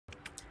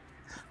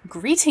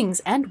Greetings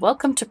and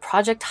welcome to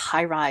Project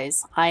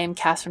Highrise. I am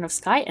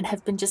KatherineOfSky and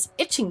have been just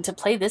itching to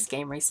play this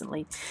game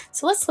recently.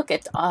 So let's look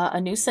at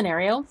a new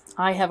scenario.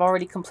 I have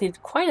already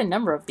completed quite a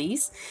number of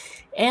these,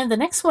 and the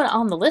next one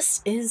on the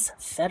list is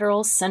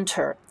Federal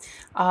Center.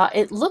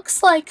 It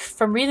looks like,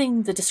 from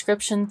reading the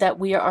description, that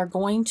we are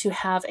going to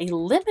have a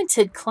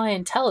limited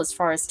clientele as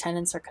far as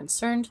tenants are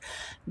concerned,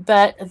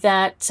 but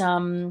that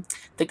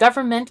the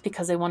government,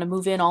 because they want to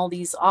move in all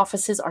these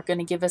offices, are going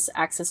to give us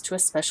access to a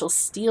special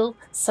steel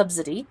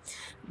subsidy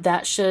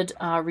that should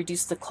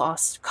reduce the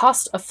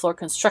cost of floor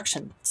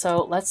construction.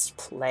 So let's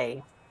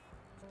play.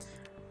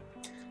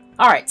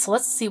 All right, so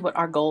let's see what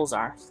our goals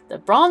are. The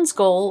bronze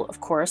goal, of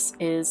course,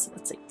 is,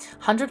 let's see,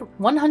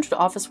 100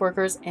 office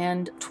workers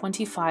and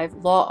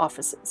 25 law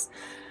offices.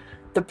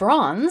 The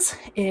bronze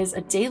is a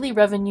daily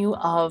revenue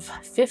of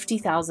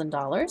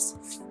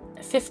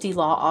 $50,000, 50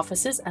 law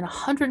offices, and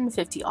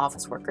 150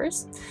 office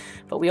workers.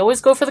 But we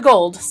always go for the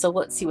gold, so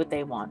let's see what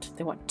they want.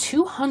 They want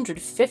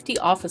 250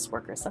 office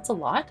workers. That's a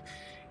lot.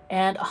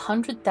 And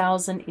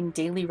 100,000 in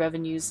daily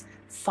revenues,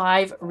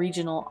 5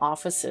 regional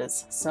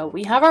offices. So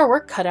we have our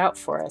work cut out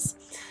for us.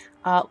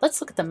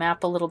 Let's look at the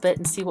map a little bit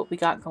and see what we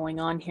got going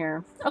on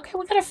here. Okay,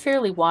 we got a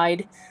fairly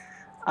wide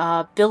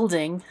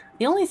building.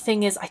 The only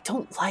thing is I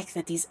don't like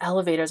that these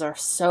elevators are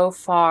so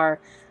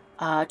far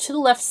to the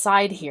left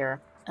side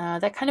here.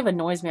 That kind of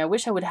annoys me. I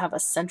wish I would have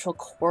a central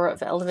core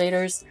of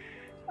elevators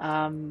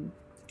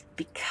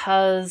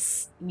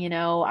because, you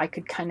know, I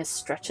could kind of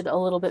stretch it a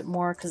little bit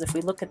more, because if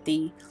we look at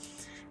the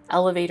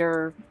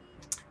elevator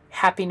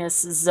happiness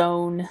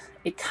zone,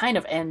 it kind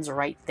of ends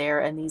right there,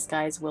 and these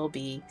guys will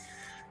be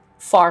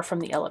far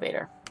from the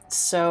elevator.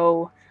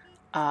 So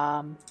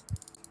that's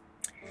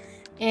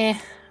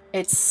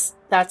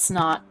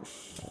not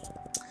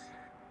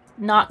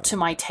to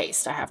my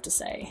taste, I have to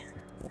say,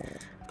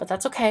 but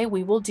that's okay.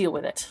 We will deal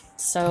with it.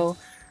 So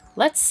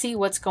let's see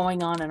what's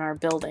going on in our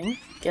building,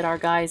 get our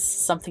guys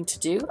something to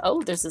do.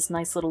 Oh, there's this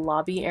nice little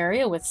lobby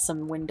area with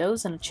some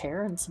windows and a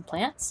chair and some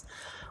plants.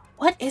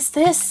 What is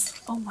this?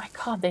 Oh my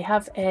god, they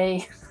have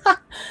a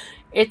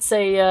it's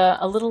a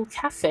little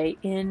cafe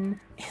in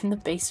the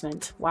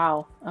basement.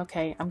 Wow.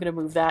 Okay, I'm gonna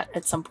move that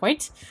at some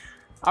point.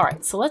 All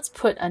right, so let's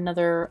put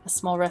a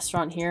small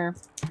restaurant here,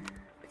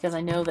 because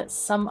I know that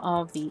some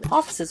of the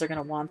offices are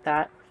gonna want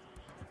that.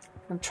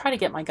 I'm trying to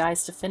get my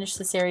guys to finish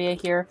this area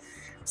here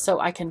so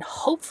I can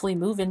hopefully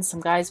move in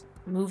some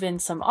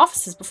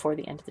offices before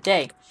the end of the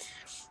day,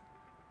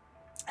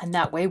 and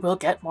that way we'll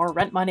get more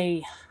rent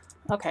money.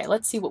 Okay,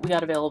 let's see what we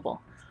got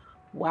available.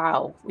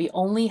 Wow, we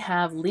only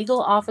have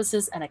legal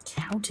offices and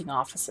accounting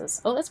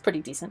offices. Oh, that's pretty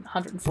decent.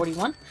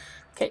 141.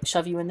 Okay,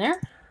 shove you in there.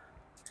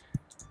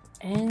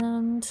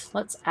 And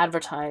let's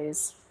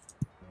advertise.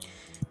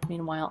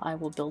 Meanwhile, I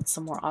will build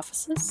some more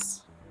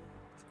offices.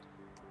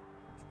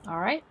 All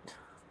right.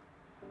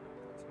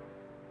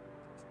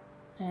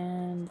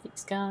 And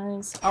these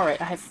guys. All right,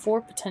 I have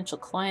 4 potential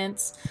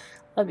clients.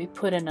 Let me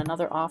put in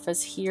another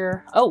office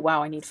here. Oh,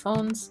 wow, I need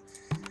phones.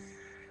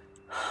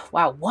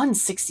 Wow,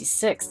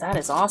 166. That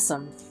is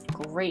awesome.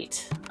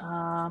 Great.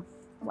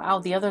 Wow,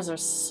 the others are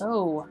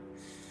so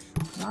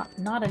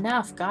not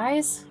enough,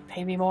 guys.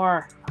 Pay me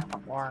more. I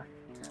want more.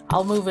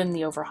 I'll move in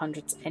the over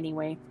hundreds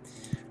anyway.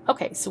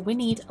 Okay, so we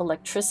need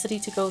electricity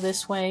to go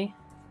this way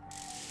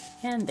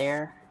and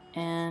there,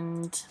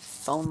 and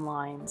phone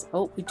lines.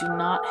 Oh, we do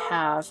not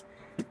have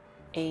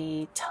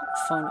a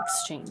telephone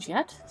exchange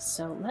yet,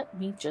 so let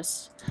me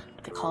just,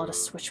 they call it a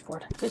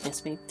switchboard.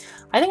 Goodness me.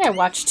 I think I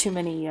watched too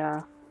many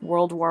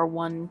World War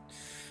I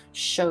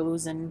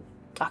shows and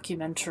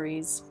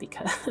documentaries,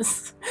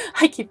 because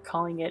I keep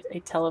calling it a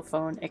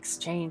telephone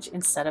exchange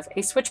instead of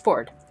a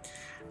switchboard.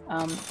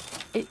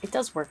 It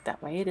does work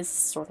that way. It is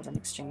sort of an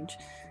exchange.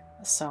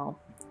 So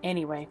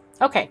anyway,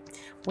 okay,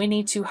 we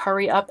need to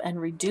hurry up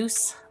and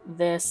reduce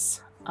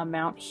this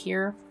amount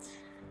here.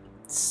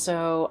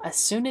 So as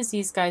soon as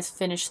these guys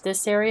finish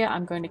this area,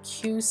 I'm going to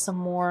queue some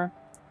more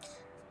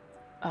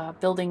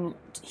building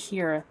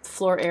here,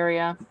 floor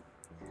area.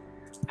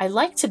 I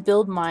like to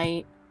build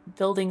my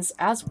buildings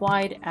as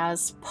wide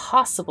as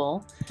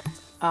possible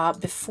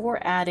before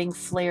adding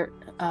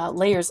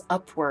layers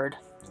upward,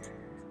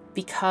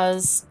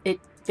 because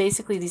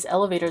basically these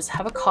elevators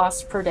have a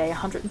cost per day,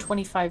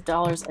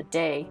 $125 a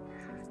day,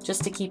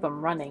 just to keep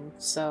them running.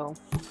 So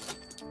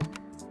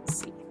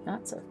let's see,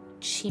 that's a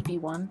cheapy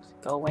one.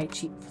 Go away,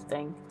 cheap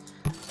thing.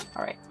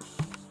 All right,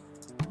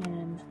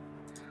 and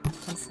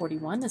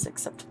 141 is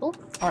acceptable.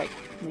 All right,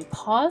 let me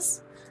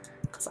pause,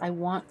 because I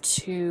want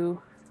to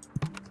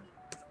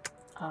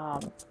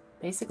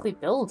basically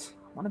build.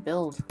 I want to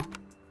build.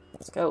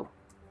 Let's go.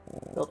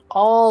 Build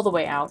all the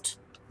way out.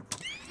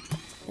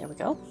 There we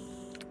go.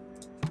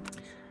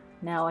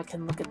 Now I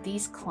can look at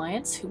these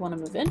clients who want to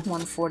move in.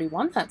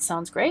 141, that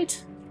sounds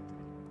great.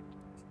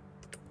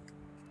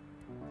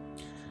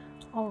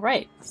 All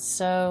right,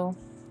 so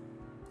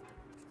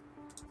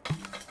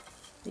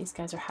these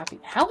guys are happy.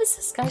 How is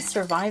this guy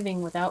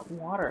surviving without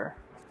water?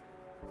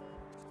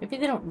 Maybe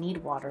they don't need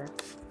water.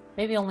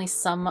 Maybe only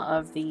some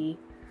of the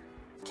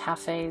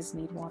cafes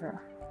need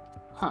water.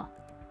 Huh.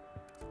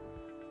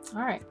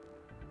 Alright.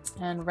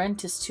 And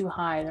rent is too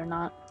high. They're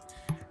not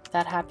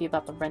that happy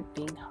about the rent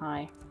being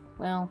high.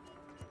 Well,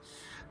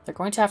 they're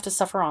going to have to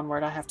suffer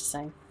onward, I have to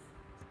say.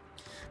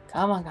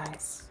 Come on,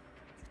 guys.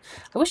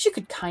 I wish you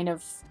could kind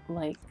of,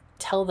 like,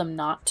 tell them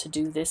not to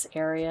do this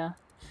area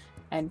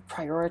and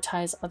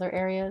prioritize other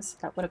areas.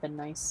 That would have been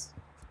nice.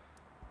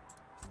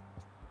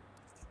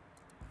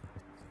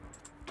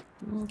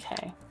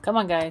 Okay. Come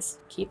on, guys.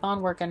 Keep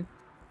on working.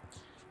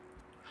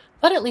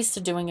 But at least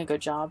they're doing a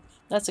good job.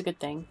 That's a good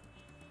thing.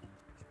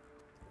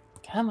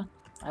 Come on.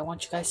 I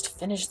want you guys to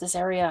finish this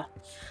area.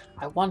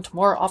 I want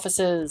more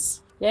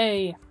offices.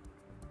 Yay.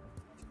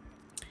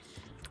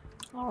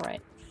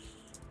 Alright.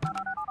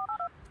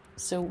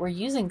 So we're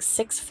using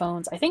 6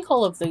 phones. I think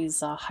all of these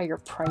higher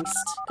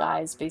priced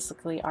guys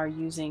basically are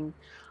using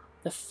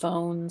the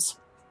phones.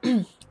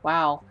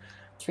 Wow.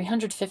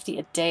 350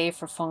 a day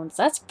for phones.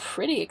 That's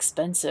pretty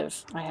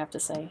expensive, I have to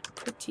say.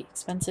 Pretty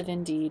expensive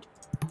indeed.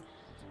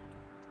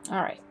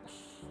 Alright.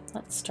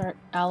 Let's start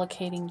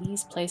allocating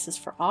these places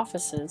for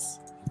offices.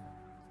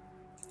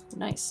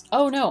 Nice.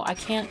 Oh no, I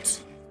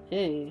can't.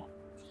 Ew.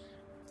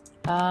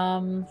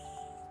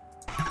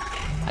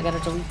 I gotta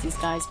delete these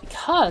guys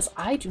because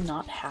I do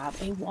not have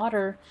a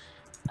water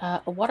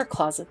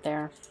closet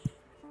there.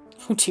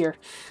 Oh dear.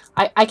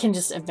 I can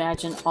just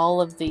imagine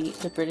all of the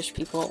British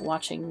people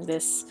watching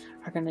this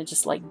are gonna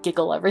just like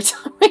giggle every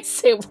time I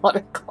say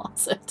water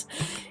closet.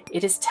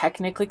 It is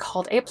technically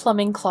called a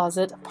plumbing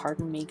closet.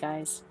 Pardon me,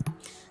 guys.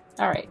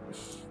 Alright.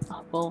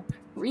 We'll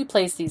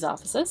replace these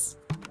offices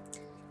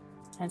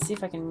and see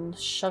if I can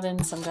shove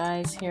in some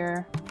guys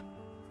here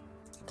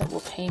that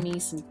will pay me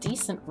some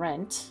decent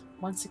rent.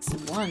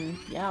 161,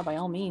 yeah, by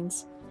all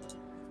means.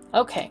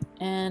 Okay,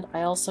 and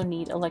I also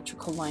need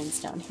electrical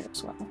lines down here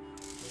as well.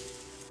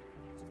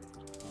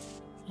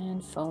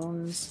 And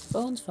phones,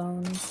 phones,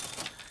 phones.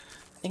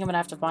 I think I'm gonna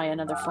have to buy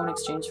another phone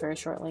exchange very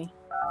shortly.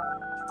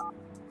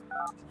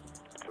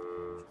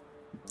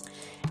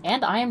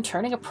 And I am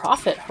turning a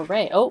profit,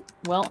 hooray. Oh,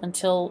 well,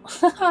 until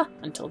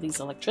until these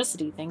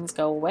electricity things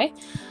go away.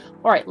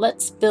 Alright,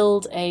 let's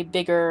build a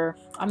bigger,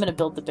 I'm gonna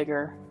build the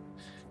bigger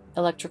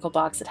electrical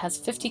box. It has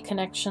 50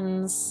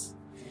 connections.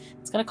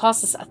 It's going to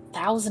cost us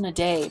 1,000 a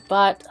day,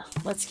 but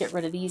let's get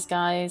rid of these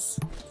guys.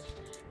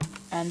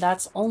 And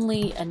that's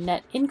only a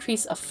net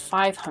increase of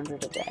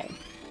 500 a day.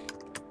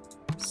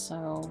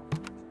 So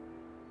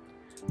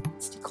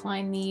let's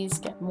decline these,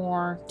 get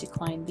more.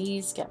 Decline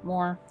these, get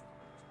more.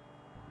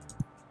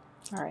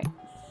 All right.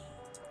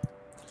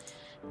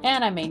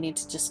 And I may need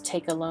to just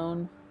take a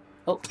loan.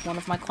 Oh, one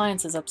of my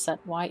clients is upset.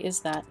 Why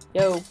is that?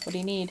 Yo, what do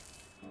you need?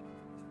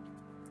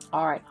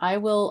 Alright, I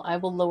will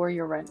lower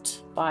your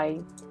rent by,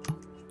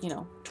 you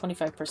know,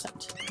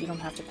 25%. You don't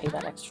have to pay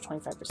that extra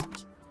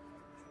 25%.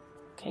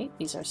 Okay,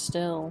 these are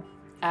still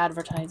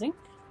advertising.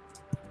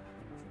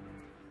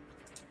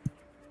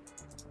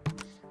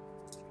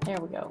 There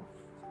we go.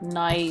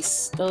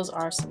 Nice. Those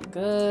are some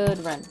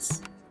good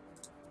rents.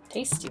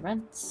 Tasty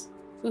rents.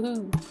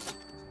 Woohoo.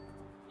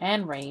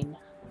 And rain.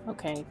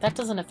 Okay, that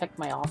doesn't affect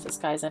my office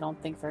guys, I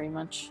don't think very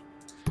much.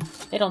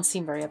 They don't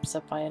seem very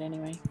upset by it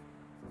anyway.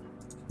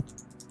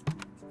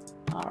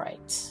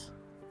 Alright.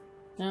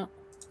 No.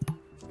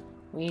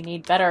 We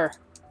need better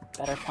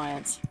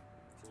clients.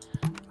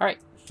 Alright.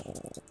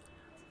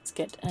 Let's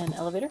get an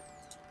elevator.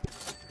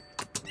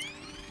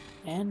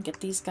 And get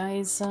these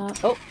guys,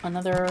 oh,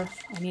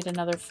 I need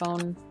another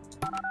phone,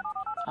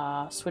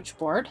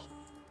 switchboard.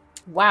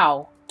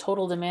 Wow.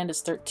 Total demand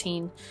is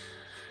 13.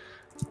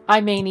 I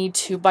may need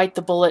to bite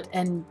the bullet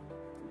and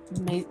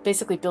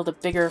basically build a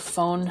bigger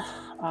phone,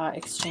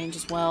 exchange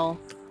as well.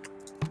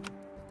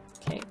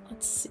 Okay,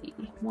 let's see.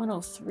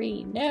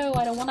 103. No,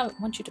 I don't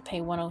want you to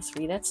pay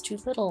 103. That's too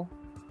little.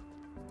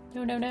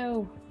 No, no,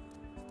 no.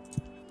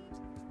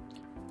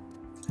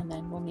 And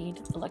then we'll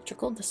need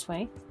electrical this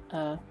way.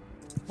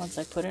 Once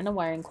I put in a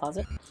wiring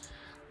closet.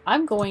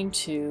 I'm going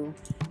to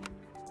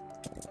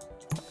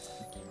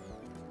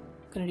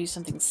do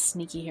something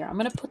sneaky here. I'm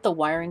going to put the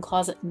wiring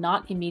closet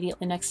not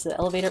immediately next to the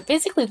elevator.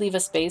 Basically leave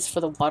a space for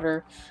the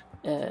water,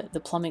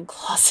 the plumbing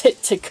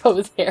closet to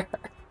go there.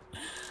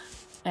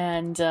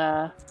 And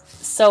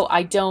so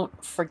I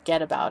don't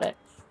forget about it.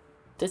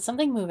 Did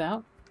something move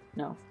out?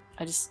 No.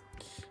 It was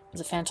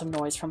a phantom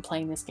noise from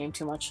playing this game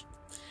too much.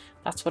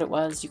 That's what it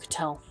was, you could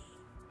tell.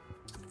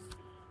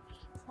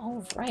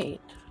 All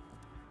right.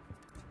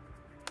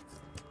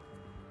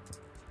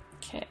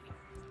 Okay.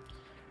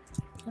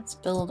 Let's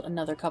build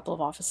another couple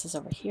of offices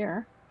over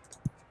here.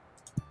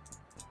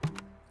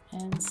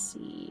 And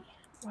see.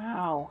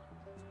 Wow.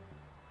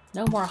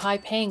 No more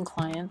high-paying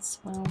clients.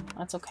 Well,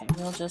 that's okay.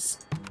 We'll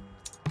just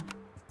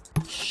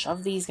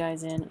shove these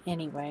guys in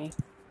anyway.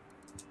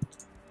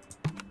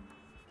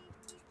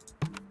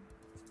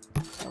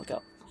 There we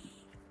go.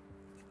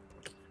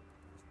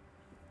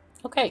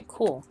 Okay,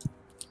 cool.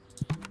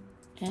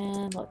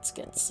 And let's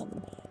get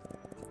some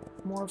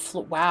more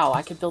floor. Wow,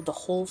 I could build the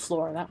whole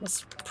floor. That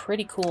was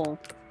pretty cool.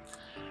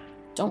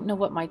 Don't know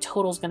what my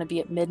total's going to be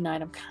at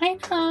midnight. I'm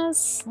kind of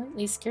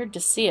slightly scared to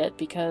see it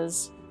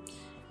because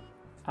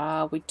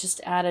We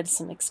just added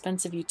some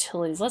expensive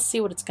utilities. Let's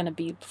see what it's going to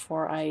be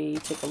before I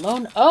take a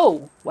loan.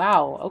 Oh,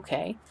 wow.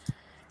 Okay.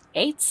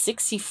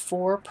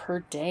 $8.64 per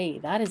day.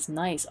 That is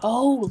nice.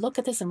 Oh, look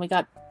at this. And we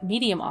got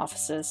medium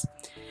offices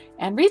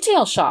and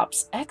retail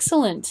shops.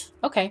 Excellent.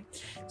 Okay.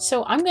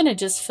 So I'm going to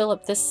just fill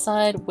up this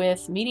side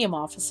with medium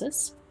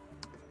offices.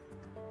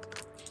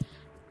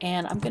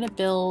 And I'm going to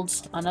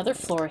build another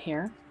floor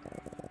here.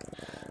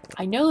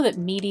 I know that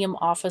medium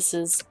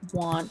offices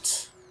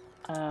want...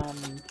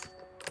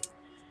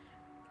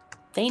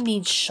 they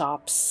need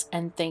shops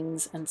and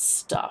things and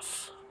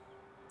stuff.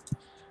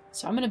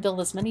 So I'm going to build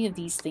as many of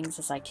these things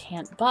as I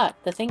can. But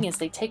the thing is,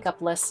 they take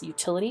up less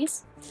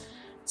utilities.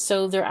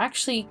 So they're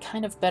actually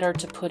kind of better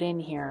to put in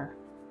here.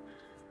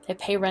 They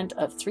pay rent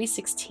of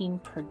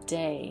 $3.16 per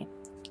day.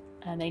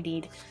 And they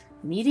need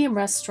medium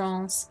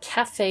restaurants,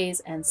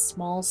 cafes, and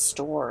small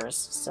stores.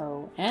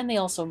 So, and they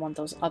also want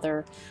those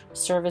other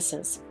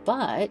services.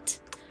 But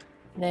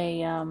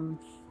they're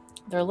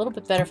a little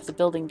bit better for the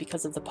building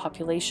because of the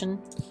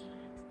population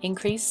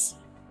increase.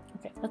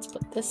 Okay, let's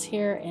put this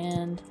here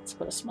and let's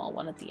put a small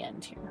one at the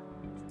end here.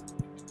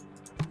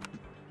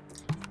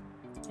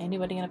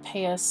 Anybody gonna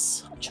pay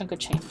us a chunk of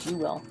change? You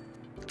will.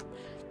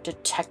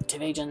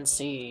 Detective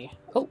agency.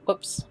 Oh,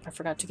 whoops. I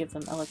forgot to give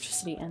them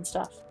electricity and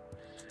stuff.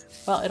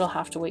 Well, it'll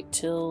have to wait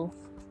till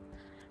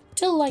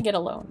I get a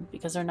loan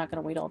because they're not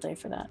going to wait all day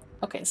for that.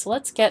 Okay, so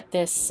let's get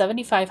this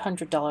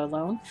 $7,500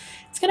 loan.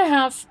 It's going to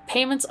have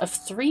payments of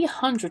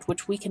 $300,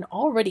 which we can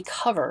already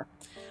cover.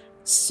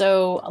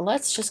 So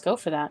let's just go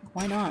for that.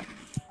 Why not?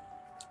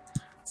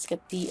 Let's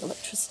get the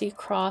electricity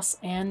across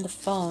and the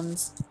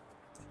phones.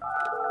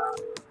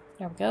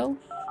 There we go.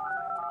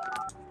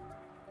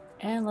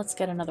 And let's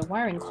get another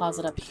wiring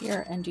closet up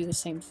here and do the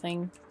same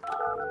thing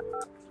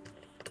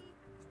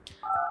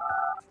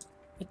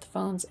with the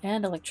phones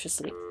and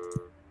electricity.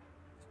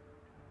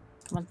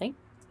 Come on, thing.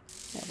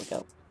 There we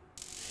go.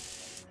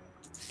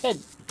 Good.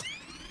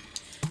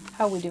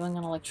 How are we doing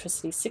on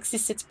electricity?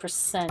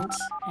 66%,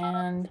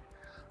 and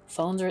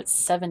phones are at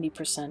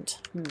 70%.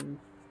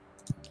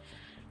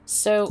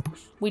 So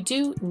we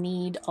do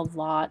need a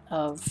lot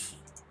of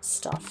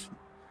stuff.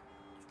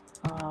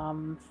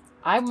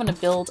 I'm going to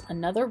build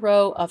another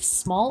row of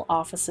small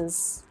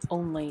offices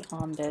only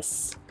on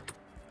this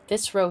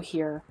row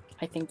here.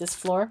 I think this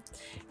floor.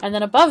 And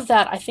then above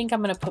that, I think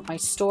I'm going to put my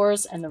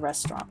stores and the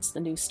restaurants, the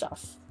new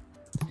stuff.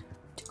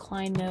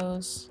 Decline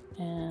those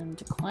and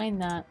decline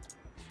that.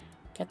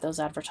 Get those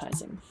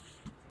advertising.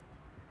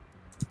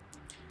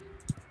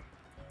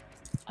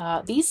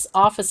 These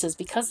offices,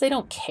 because they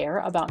don't care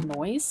about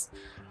noise,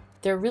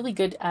 they're really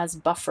good as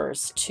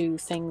buffers to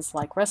things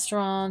like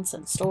restaurants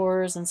and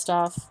stores and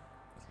stuff.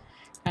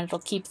 And it'll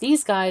keep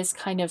these guys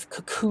kind of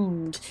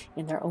cocooned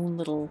in their own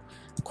little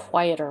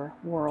quieter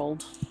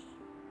world.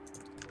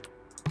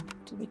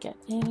 Did we get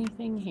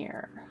anything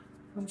here?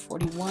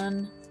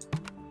 141.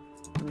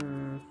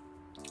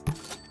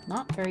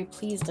 Not very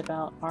pleased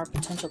about our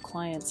potential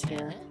clients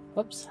here.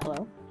 Whoops,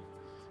 hello.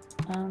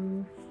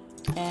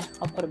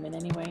 I'll put them in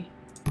anyway.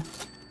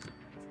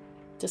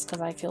 Just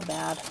because I feel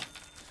bad.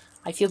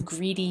 I feel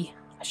greedy.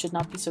 I should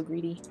not be so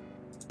greedy.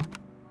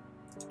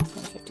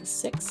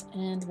 156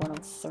 and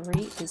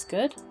 103 is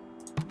good.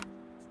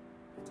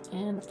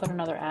 And put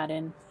another ad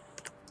in.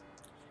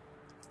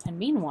 And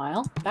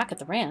meanwhile, back at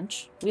the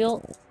ranch,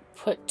 we'll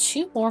put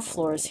 2 more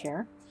floors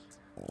here.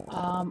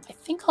 I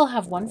think I'll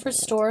have one for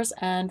stores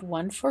and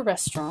one for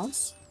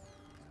restaurants.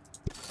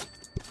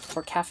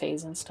 For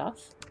cafes and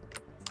stuff.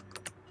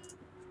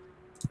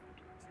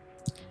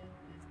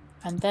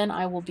 And then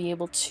I will be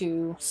able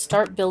to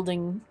start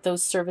building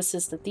those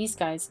services that these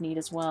guys need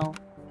as well.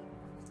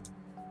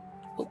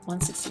 Oh,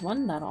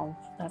 161,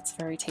 that's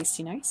very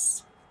tasty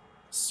nice.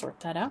 Sort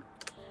that out.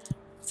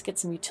 Let's get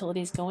some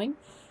utilities going.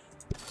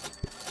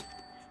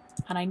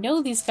 And I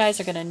know these guys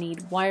are going to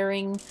need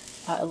wiring,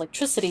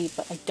 electricity,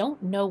 but I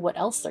don't know what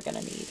else they're going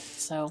to need.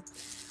 So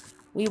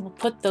we will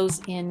put those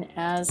in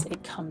as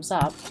it comes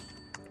up.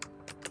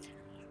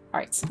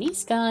 Alright, so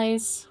these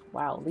guys...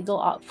 Wow,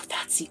 legal...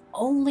 that's the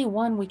only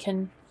one we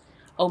can...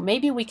 Oh,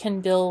 maybe we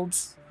can build...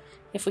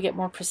 If we get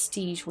more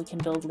prestige, we can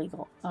build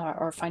legal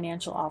or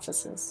financial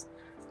offices.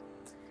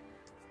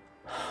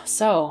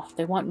 So,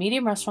 they want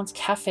medium restaurants,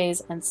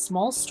 cafes, and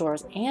small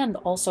stores, and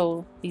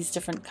also these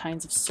different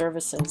kinds of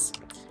services.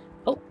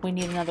 Oh, we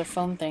need another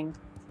phone thing,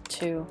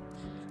 too.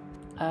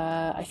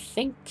 I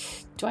think...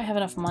 Do I have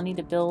enough money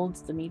to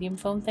build the medium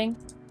phone thing?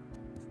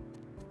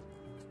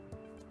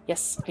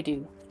 Yes, I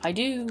do. I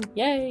do!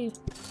 Yay!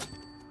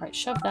 Alright,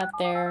 shove that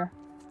there.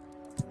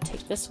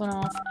 Take this one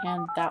off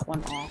and that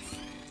one off.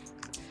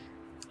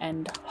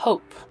 And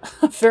hope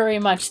very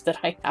much that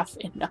I have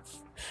enough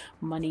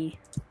money.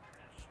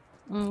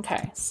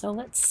 Okay, so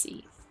let's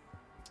see.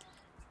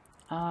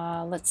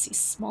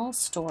 Small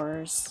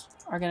stores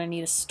are going to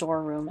need a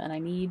storeroom, and I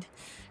need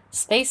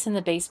space in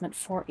the basement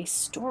for a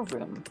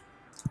storeroom.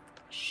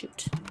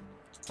 Shoot.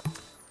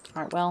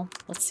 Alright, well,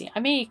 let's see.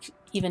 I may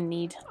even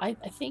need... I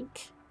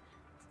think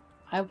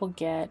I will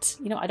get...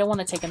 You know, I don't want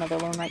to take another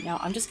loan right now.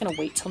 I'm just going to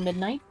wait till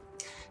midnight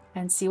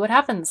and see what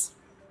happens.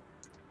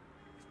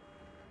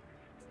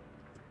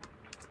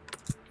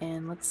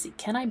 And let's see,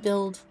 can I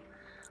build...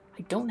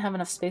 I don't have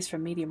enough space for a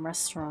medium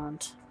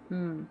restaurant.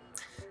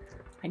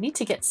 I need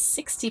to get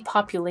 60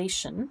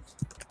 population.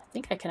 I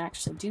think I can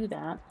actually do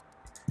that.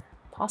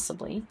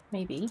 Possibly,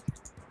 maybe.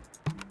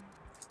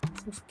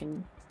 See if we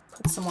can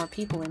put some more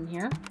people in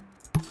here.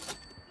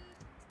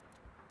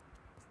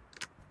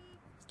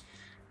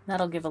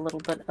 That'll give a little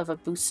bit of a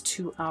boost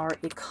to our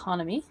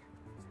economy.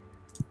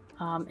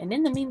 And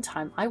in the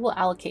meantime, I will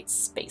allocate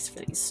space for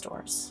these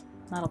stores.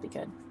 That'll be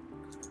good.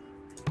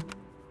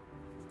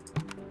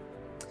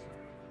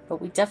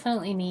 But we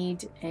definitely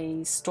need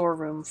a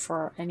storeroom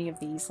for any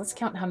of these. Let's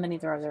count how many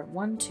there are there.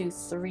 1, 2,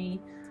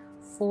 3,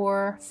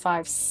 4,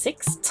 5,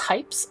 6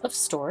 types of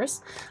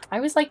stores. I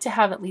always like to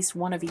have at least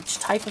one of each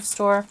type of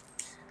store.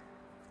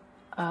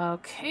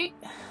 Okay.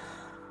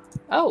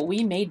 Oh,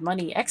 we made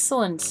money.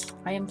 Excellent.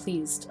 I am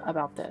pleased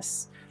about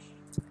this.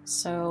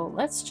 So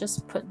let's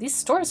just put... These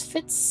stores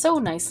fit so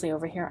nicely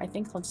over here. I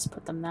think I'll just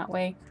put them that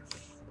way.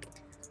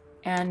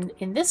 And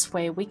in this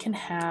way, we can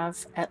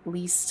have at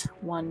least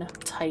one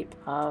type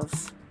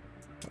of...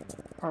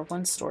 or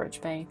one storage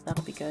bay.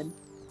 That'll be good.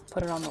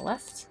 Put it on the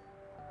left.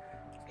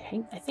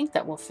 Okay, I think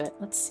that will fit.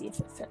 Let's see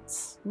if it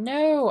fits.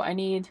 No, I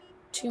need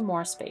 2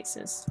 more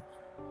spaces.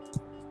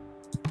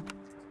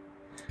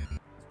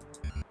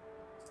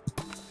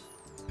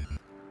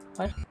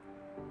 What?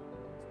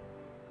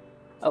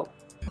 Oh,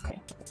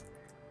 okay.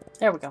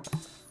 There we go.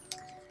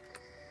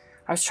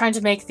 I was trying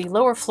to make the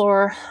lower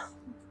floor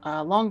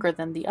longer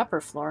than the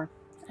upper floor,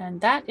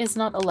 and that is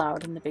not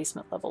allowed in the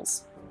basement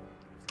levels.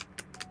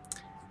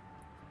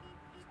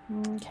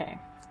 Okay.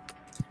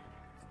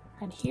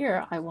 And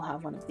here I will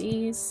have one of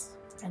these,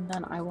 and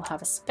then I will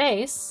have a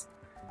space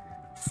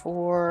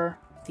for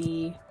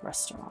the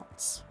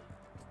restaurants.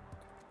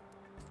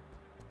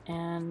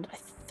 And I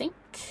think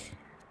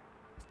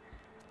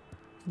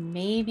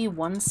maybe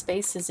 1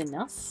 space is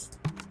enough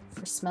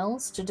for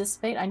smells to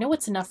dissipate. I know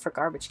it's enough for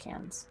garbage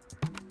cans.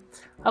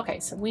 Okay,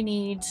 so we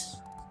need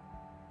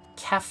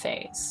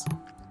cafes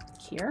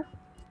here.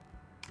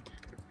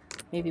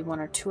 Maybe 1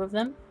 or 2 of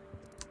them.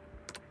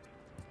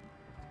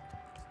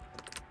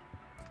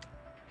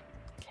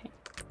 Okay.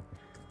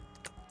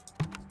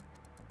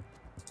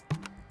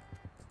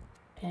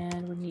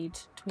 And we need,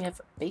 do we have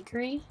a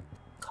bakery,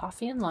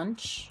 coffee and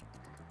lunch?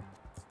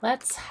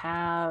 Let's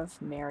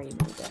have Mary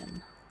move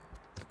in.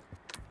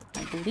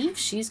 I believe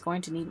she's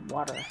going to need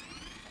water,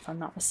 if I'm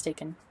not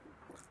mistaken.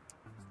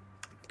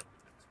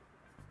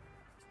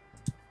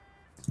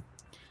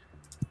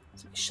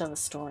 So we shove a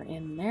store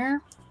in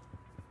there.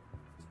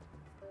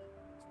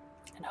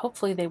 And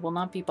hopefully they will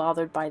not be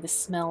bothered by the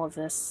smell of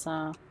this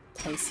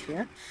place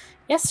here.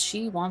 Yes,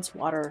 she wants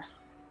water,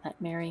 that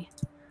Mary.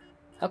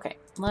 Okay,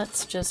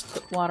 let's just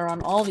put water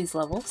on all these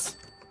levels,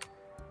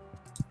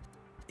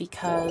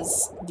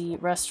 because the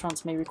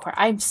restaurants may require...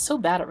 I'm so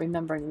bad at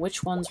remembering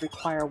which ones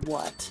require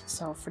what,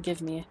 so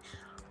forgive me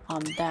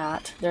on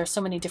that. There are so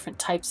many different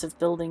types of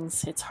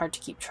buildings, it's hard to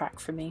keep track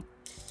for me.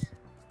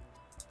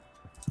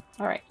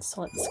 Alright,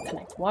 so let's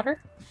connect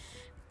water.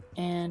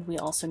 And we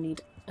also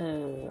need...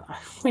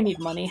 we need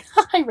money.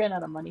 I ran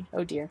out of money.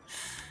 Oh dear.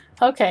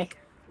 Okay,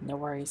 no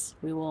worries.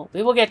 We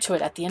will get to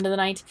it. At the end of the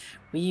night,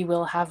 we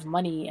will have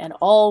money and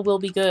all will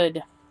be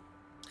good.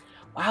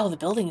 Wow, the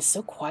building is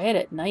so quiet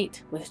at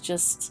night with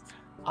just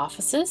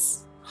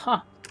offices?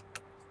 Huh.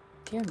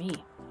 Dear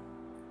me.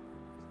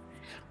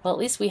 Well, at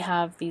least we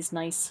have these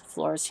nice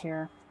floors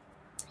here.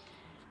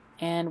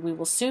 And we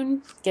will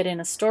soon get in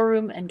a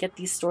storeroom and get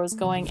these stores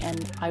going,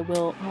 and I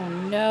will... Oh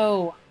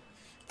no!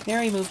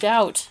 Mary moved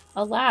out.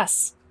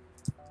 Alas!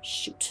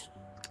 Shoot.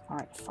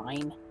 Alright,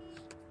 fine.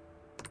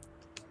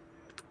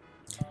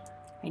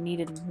 I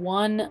needed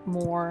 1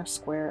 more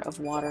square of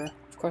water.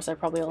 Of course, I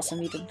probably also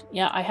needed...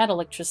 Yeah, I had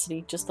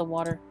electricity, just the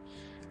water.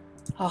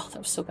 Oh, that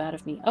was so bad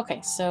of me.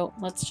 Okay, so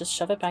let's just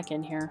shove it back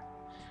in here.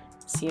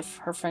 See if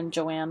her friend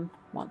Joanne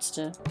wants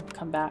to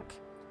come back.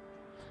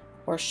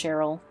 Or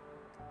Cheryl.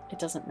 It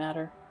doesn't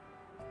matter.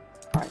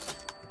 Alright,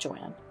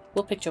 Joanne.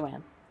 We'll pick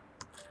Joanne.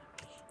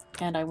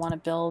 And I want to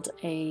build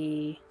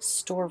a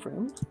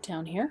storeroom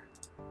down here.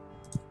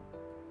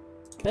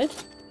 Good.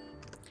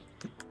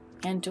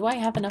 And do I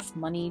have enough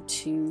money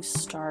to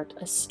start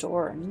a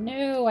store?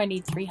 No, I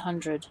need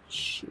 300.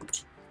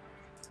 Shoot.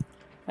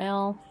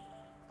 Well,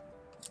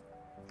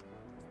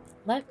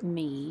 let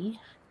me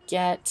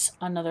get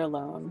another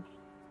loan.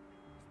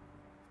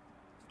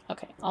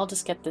 Okay, I'll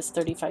just get this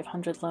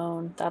 3,500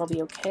 loan. That'll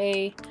be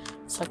okay.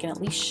 So I can at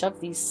least shove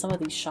some of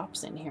these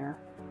shops in here.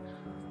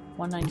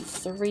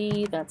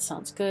 193, that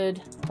sounds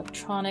good.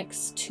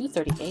 Electronics,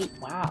 238.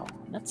 Wow,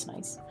 that's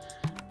nice.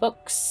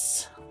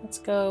 Books. Let's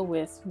go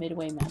with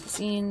Midway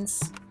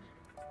magazines.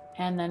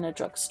 And then a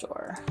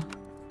drugstore.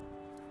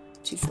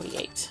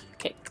 248.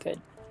 Okay,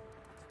 good.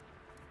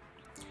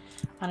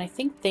 And I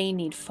think they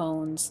need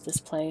phones, this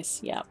place.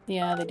 Yeah, they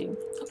do.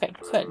 Okay,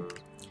 good.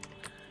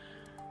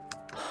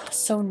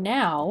 So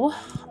now,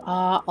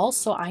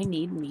 also I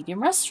need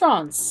medium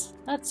restaurants.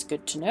 That's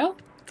good to know.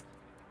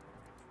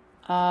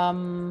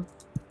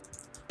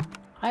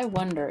 I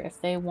wonder if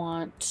they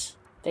want...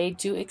 They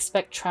do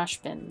expect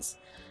trash bins.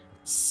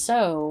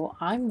 So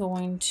I'm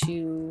going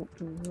to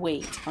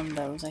wait on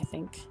those, I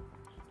think.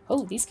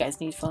 Oh, these guys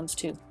need phones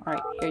too.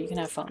 Alright, here, you can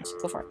have phones.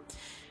 Go for it.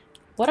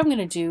 What I'm going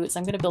to do is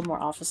I'm going to build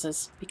more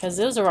offices, because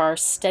those are our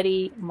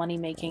steady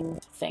money-making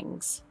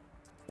things.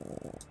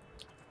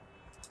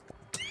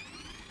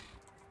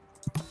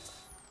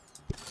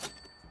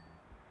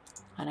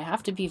 And I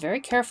have to be very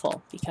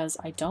careful, because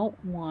I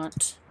don't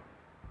want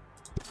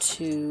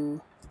to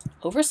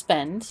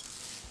overspend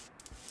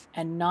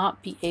and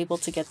not be able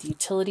to get the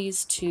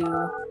utilities to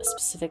a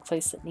specific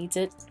place that needs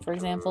it, for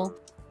example.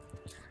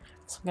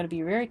 So I'm going to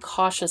be very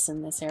cautious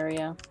in this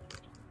area.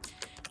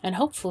 And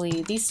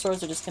hopefully these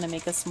stores are just going to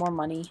make us more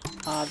money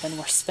than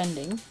we're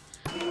spending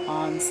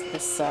on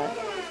this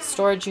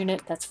storage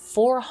unit. That's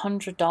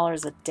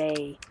 $400 a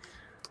day.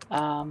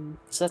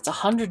 So that's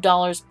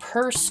 $100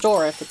 per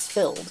store if it's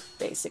filled,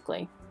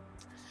 basically.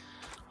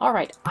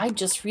 Alright, I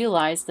just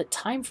realized that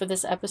time for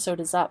this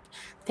episode is up.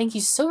 Thank you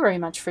so very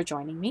much for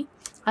joining me.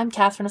 I'm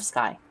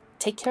KatherineOfSky.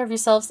 Take care of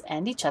yourselves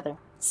and each other.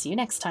 See you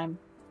next time.